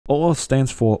OAuth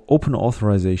stands for Open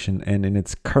Authorization, and in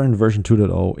its current version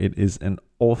 2.0, it is an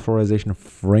authorization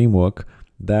framework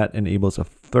that enables a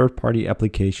third-party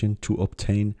application to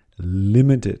obtain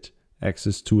limited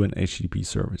access to an HTTP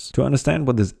service. To understand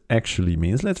what this actually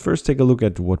means, let's first take a look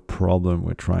at what problem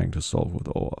we're trying to solve with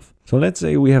OAuth. So let's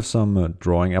say we have some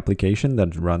drawing application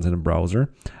that runs in a browser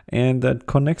and that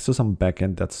connects to some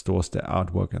backend that stores the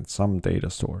artwork in some data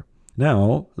store.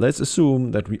 Now, let's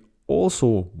assume that we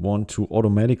also want to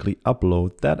automatically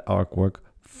upload that artwork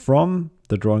from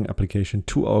the drawing application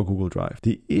to our Google Drive.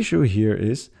 The issue here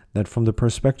is that from the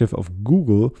perspective of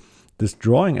Google, this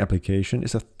drawing application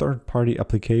is a third-party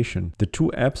application. The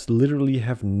two apps literally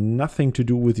have nothing to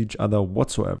do with each other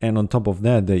whatsoever. And on top of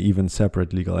that, they're even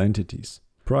separate legal entities.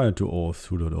 Prior to OAuth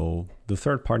 2.0, the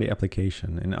third-party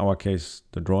application, in our case,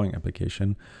 the drawing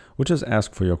application, would just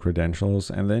ask for your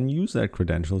credentials and then use that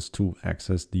credentials to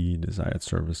access the desired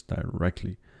service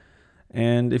directly.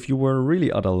 And if you were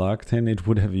really out of luck, then it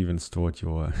would have even stored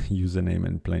your username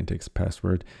and plaintext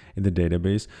password in the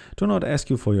database to not ask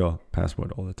you for your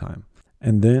password all the time.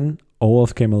 And then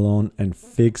OAuth came along and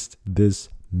fixed this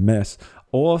mess.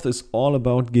 OAuth is all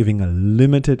about giving a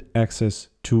limited access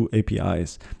to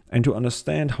APIs. And to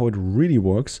understand how it really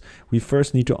works, we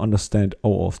first need to understand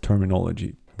OAuth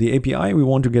terminology. The API we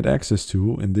want to get access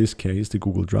to, in this case the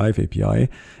Google Drive API,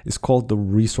 is called the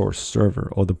resource server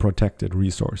or the protected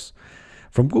resource.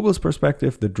 From Google's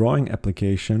perspective, the drawing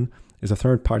application is a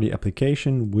third-party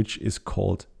application which is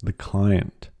called the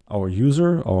client. Our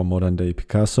user, our modern-day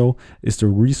Picasso, is the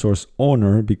resource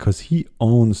owner because he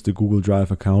owns the Google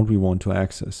Drive account we want to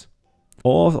access.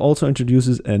 OAuth also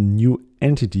introduces a new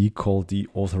entity called the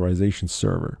Authorization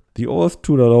server. The OAuth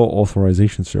 2.0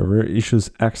 Authorization server issues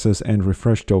access and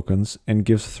refresh tokens and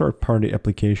gives third-party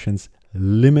applications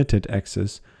limited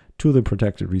access to the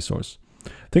protected resource.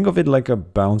 Think of it like a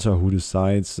bouncer who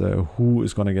decides who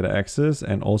is going to get access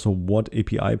and also what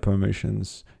API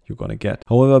permissions you're going to get.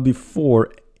 However,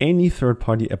 before any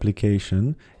third-party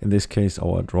application, in this case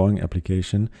our drawing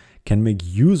application, can make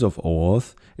use of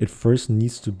OAuth, it first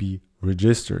needs to be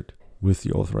registered with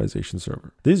the authorization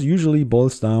server. This usually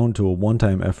boils down to a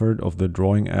one-time effort of the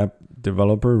drawing app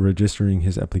developer registering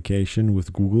his application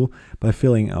with Google by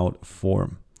filling out a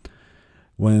form.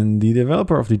 When the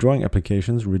developer of the drawing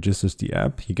applications registers the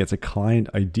app, he gets a client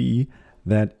ID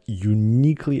that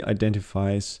uniquely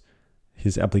identifies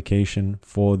his application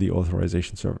for the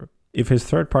authorization server. If his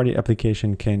third-party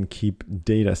application can keep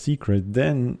data secret,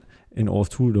 then in OAuth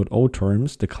 2.0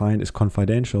 terms, the client is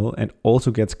confidential and also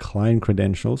gets client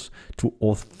credentials to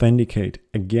authenticate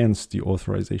against the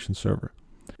authorization server.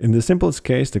 In the simplest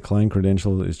case, the client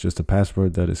credential is just a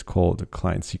password that is called a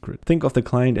client secret. Think of the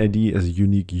client ID as a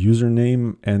unique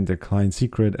username and the client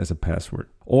secret as a password.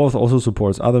 OAuth also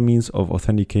supports other means of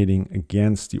authenticating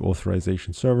against the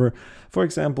authorization server, for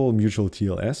example, mutual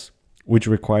TLS, which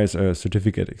requires a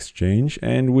certificate exchange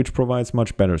and which provides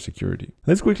much better security.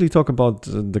 Let's quickly talk about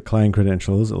the client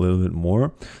credentials a little bit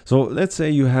more. So let's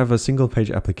say you have a single page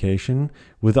application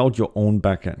without your own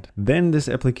backend. Then this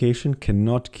application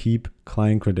cannot keep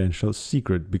client credentials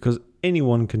secret because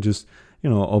anyone can just,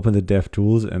 open the dev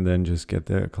tools and then just get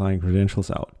their client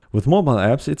credentials out. With mobile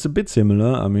apps, it's a bit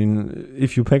similar. I mean,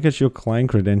 if you package your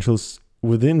client credentials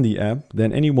within the app,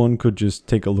 then anyone could just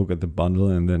take a look at the bundle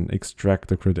and then extract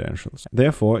the credentials.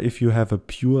 Therefore, if you have a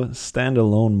pure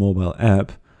standalone mobile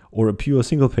app or a pure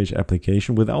single page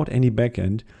application without any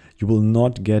backend, you will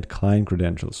not get client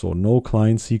credentials. So no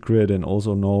client secret and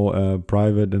also no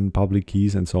private and public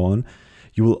keys and so on.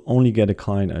 You will only get a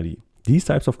client ID. These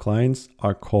types of clients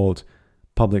are called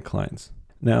public clients.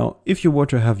 Now, if you were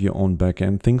to have your own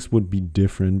backend, things would be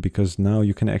different because now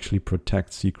you can actually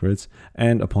protect secrets,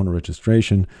 and upon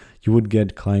registration, you would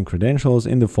get client credentials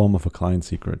in the form of a client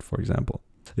secret, for example.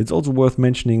 It's also worth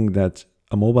mentioning that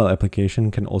a mobile application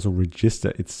can also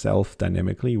register itself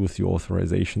dynamically with the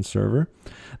authorization server.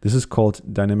 This is called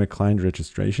dynamic client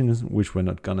registration, which we're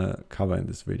not gonna cover in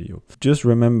this video. Just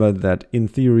remember that in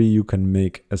theory, you can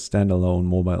make a standalone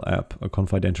mobile app a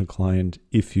confidential client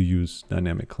if you use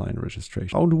dynamic client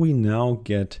registration. How do we now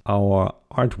get our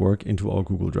artwork into our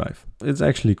Google Drive? It's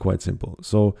actually quite simple.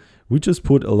 So we just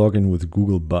put a login with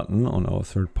Google button on our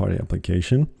third-party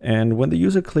application. And when the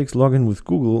user clicks login with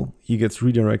Google, he gets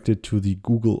redirected to the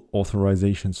Google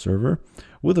authorization server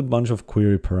with a bunch of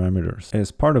query parameters.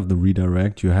 As part of the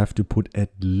redirect, you have to put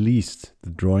at least the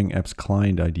drawing app's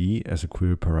client ID as a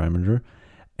query parameter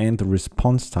and the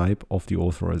response type of the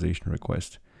authorization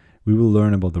request. We will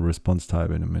learn about the response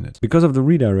type in a minute. Because of the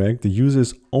redirect, the user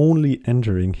is only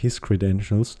entering his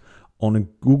credentials on a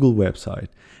Google website,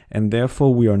 and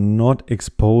therefore we are not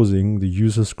exposing the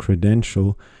user's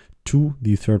credential to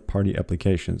the third-party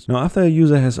applications. Now, after a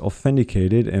user has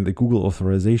authenticated and the Google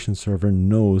Authorization Server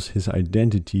knows his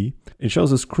identity, it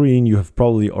shows a screen you have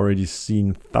probably already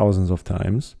seen thousands of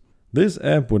times. This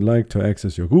app would like to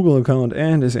access your Google account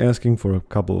and is asking for a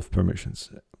couple of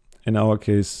permissions. In our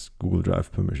case, Google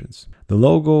Drive permissions. The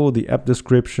logo, the app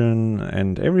description,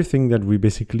 and everything that we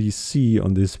basically see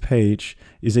on this page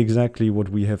is exactly what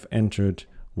we have entered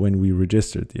when we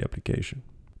registered the application.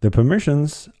 The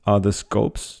permissions are the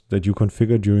scopes that you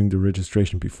configured during the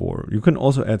registration before. You can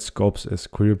also add scopes as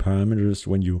query parameters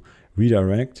when you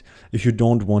redirect if you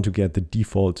don't want to get the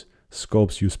default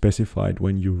scopes you specified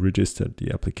when you registered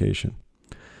the application.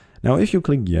 Now, if you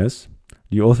click yes,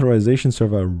 the authorization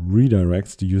server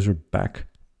redirects the user back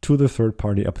to the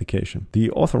third-party application.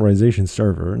 The authorization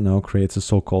server now creates a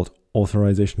so-called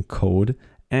authorization code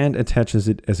and attaches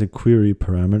it as a query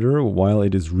parameter while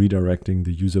it is redirecting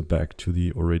the user back to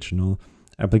the original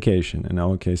application, in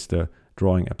our case, the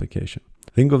drawing application.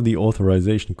 Think of the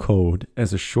authorization code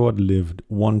as a short-lived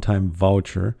one-time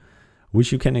voucher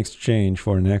which you can exchange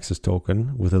for an access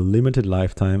token with a limited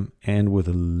lifetime and with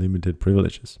limited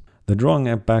privileges. The drawing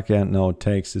app backend now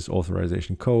takes this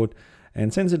authorization code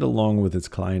and sends it along with its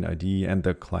client ID and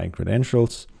the client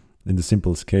credentials, in the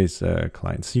simplest case,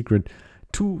 client secret,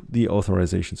 to the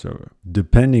authorization server.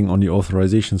 Depending on the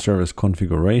authorization server's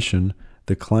configuration,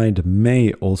 the client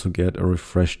may also get a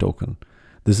refresh token.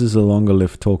 This is a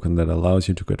longer-lived token that allows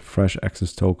you to get fresh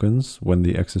access tokens when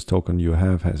the access token you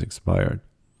have has expired.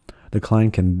 The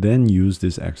client can then use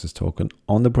this access token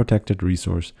on the protected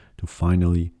resource to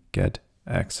finally get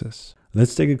access.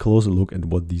 Let's take a closer look at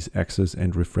what these access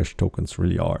and refresh tokens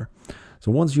really are.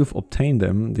 So once you've obtained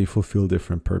them, they fulfill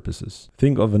different purposes.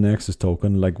 Think of an access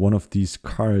token like one of these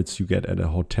cards you get at a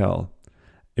hotel.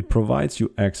 It provides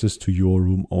you access to your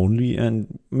room only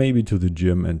and maybe to the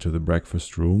gym and to the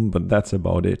breakfast room, but that's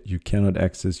about it. You cannot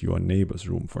access your neighbor's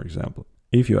room, for example.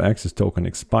 If your access token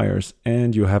expires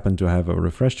and you happen to have a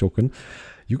refresh token,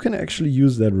 you can actually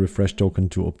use that refresh token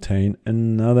to obtain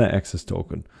another access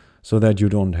token, so that you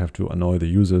don't have to annoy the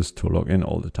users to log in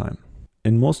all the time.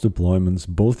 In most deployments,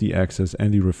 both the access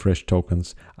and the refresh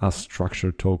tokens are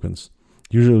structured tokens,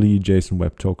 usually JSON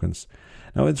Web Tokens.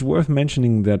 Now, it's worth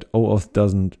mentioning that OAuth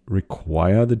doesn't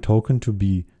require the token to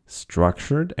be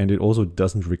structured, and it also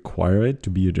doesn't require it to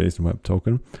be a JSON Web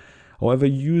Token. However,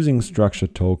 using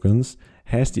structured tokens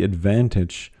has the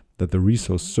advantage that the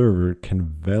resource server can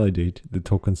validate the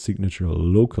token signature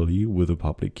locally with a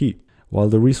public key. While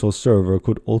the resource server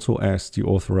could also ask the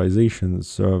authorization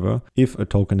server if a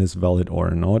token is valid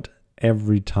or not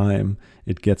every time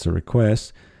it gets a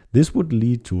request, this would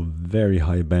lead to very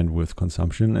high bandwidth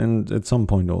consumption and at some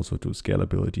point also to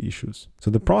scalability issues. So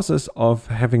the process of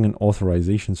having an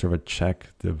authorization server check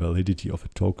the validity of a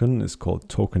token is called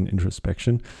token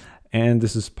introspection, and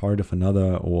this is part of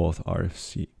another OAuth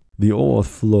RFC. The OAuth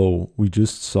flow we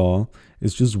just saw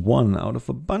is just one out of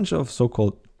a bunch of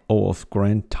so-called OAuth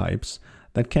grant types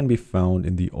that can be found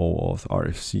in the OAuth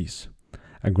RFCs.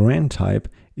 A grant type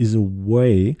is a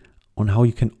way on how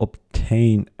you can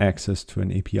obtain access to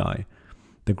an API.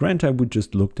 The grant type we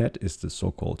just looked at is the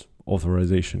so-called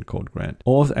authorization code grant.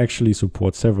 OAuth actually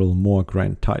supports several more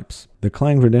grant types. The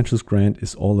client credentials grant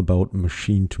is all about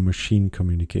machine-to-machine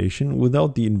communication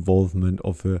without the involvement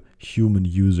of a human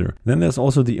user. Then there's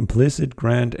also the implicit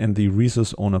grant and the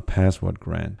resource owner password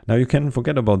grant. Now you can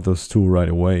forget about those two right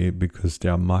away because they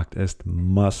are marked as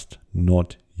must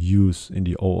not use in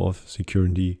the OAuth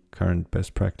security current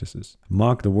best practices.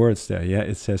 Mark the words there, yeah,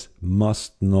 it says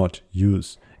must not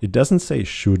use. It doesn't say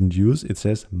shouldn't use, it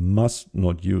says must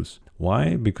not use.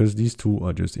 Why? Because these two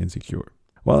are just insecure.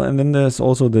 Well, and then there's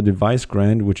also the device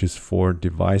grant, which is for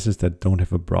devices that don't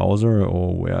have a browser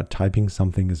or where typing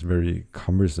something is very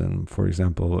cumbersome, for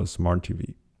example, a smart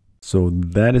TV. So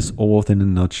that is OAuth in a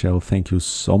nutshell. Thank you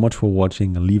so much for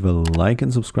watching. Leave a like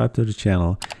and subscribe to the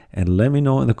channel and let me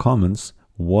know in the comments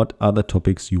what other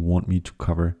topics you want me to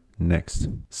cover next.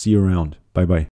 See you around. Bye bye.